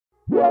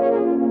Yep.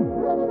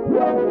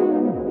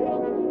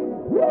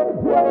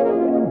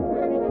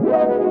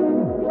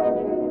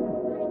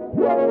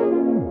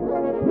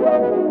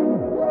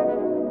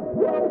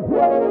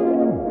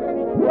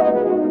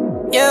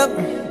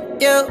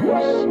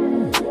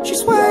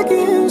 She's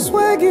swaggin',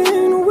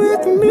 swaggin'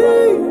 with me.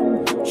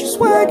 She's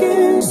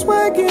swaggin'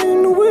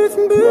 with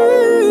me.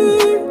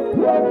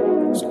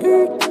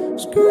 Skirt.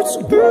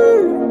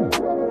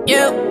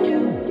 Yep.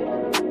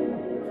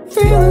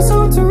 Feeling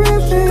so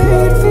terrific.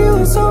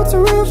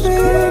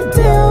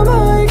 Damn,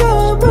 I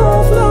got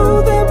more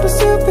flow than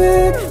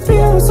Pacific.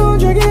 Feeling so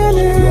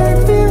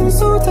gigantic, feeling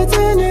so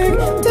titanic.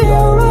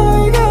 Damn,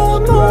 I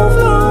got more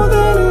flow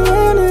than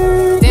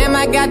Atlantic. Damn,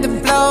 I got the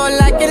flow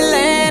like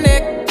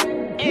Atlantic.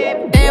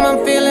 Damn,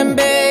 I'm feeling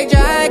big,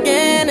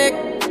 gigantic.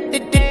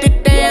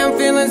 Damn,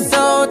 feeling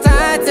so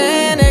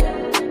Titanic.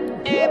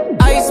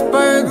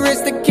 Iceberg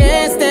wrist, I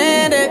can't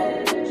stand it.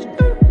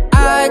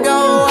 I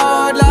go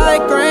hard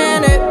like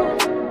granite.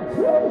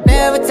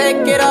 Never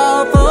take it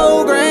all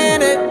for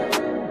granted.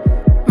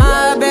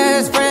 My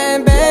best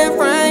friend, Ben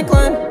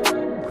Franklin.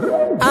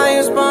 I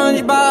am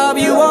SpongeBob,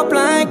 you are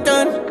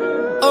Plankton.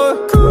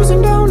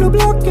 Cruising down the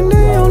block and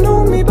they all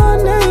know me by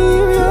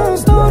name. Yeah,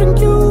 starting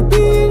QB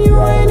and you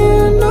ain't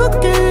in the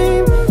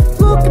game.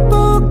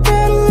 Lookatbook,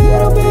 got a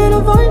little bit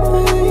of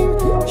fame.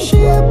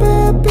 She a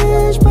bad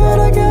bitch, but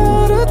I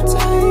got a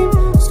time.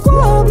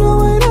 Squad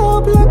blowing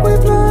up like we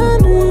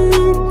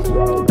flying.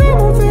 Damn,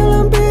 I'm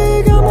feeling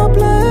big, I'm a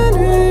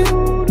planet.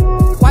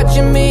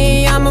 Watching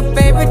me, I'm a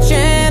favorite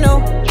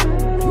channel.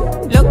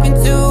 Looking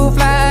to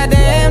fly,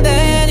 damn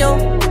Daniel.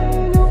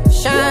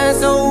 Shine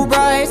so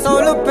bright,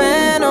 solar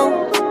panel.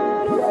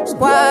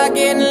 Squad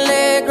getting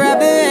lit, grab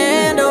the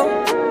handle.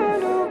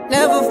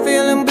 Never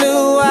feeling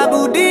blue,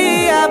 Abu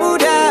Dhabi.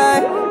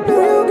 Do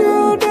your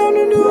girl down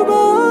in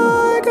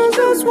Dubai, cause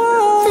that's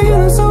why.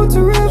 Feeling so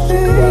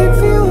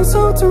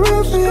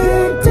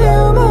terrific.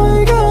 Damn,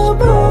 I got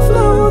more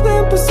flow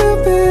than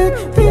Pacific.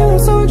 Feeling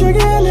so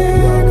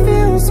gigantic,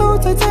 feeling so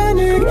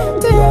titanic.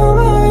 Damn,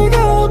 I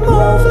got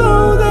more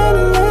flow than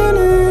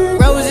Atlantic.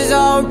 Roses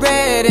all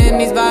red and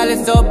these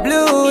violets all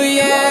blue,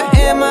 yeah.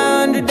 And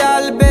my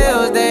 $100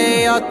 bills,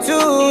 they all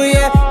too,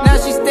 yeah. Now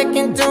she's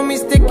sticking to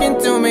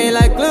me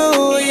like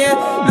glue, yeah.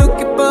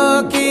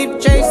 Lookatbook, keep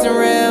chasing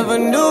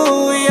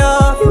revenue,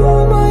 yeah.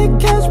 You might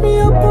catch me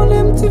up on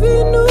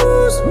MTV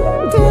News.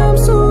 Damn,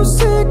 so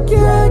sick,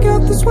 yeah, I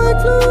got the swag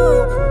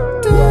flu.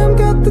 Damn,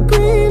 got the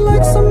green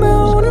like some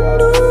Mountain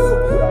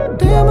Dew.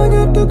 Damn, I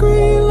got the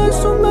green like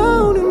some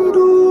Mountain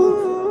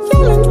Dew.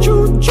 Yelling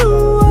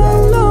choo-choo, I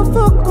love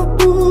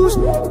lookaboos.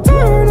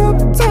 Turn up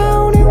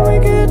town and we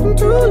getting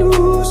too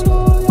loose.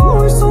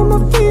 Always on my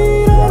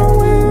feet, I don't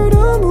wear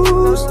the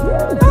moves.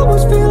 I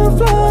was feeling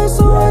fly,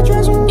 so I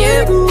drank some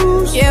Grey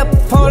Goose. Yep,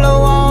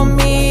 polo on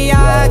me,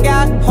 I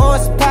got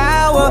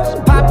horsepower.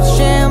 Pop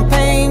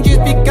champagne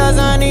just because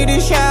I need a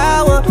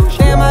shower.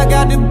 Damn, I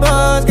got the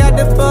buzz,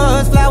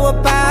 flower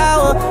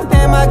power.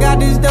 Damn, I got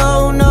this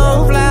dough,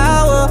 no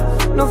flour.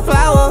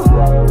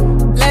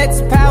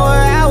 Let's power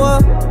hour.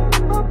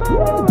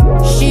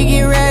 She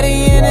get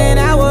ready in an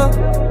hour.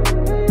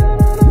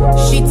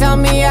 She tell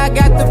me I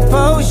got the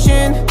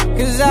potion,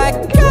 cause I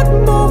got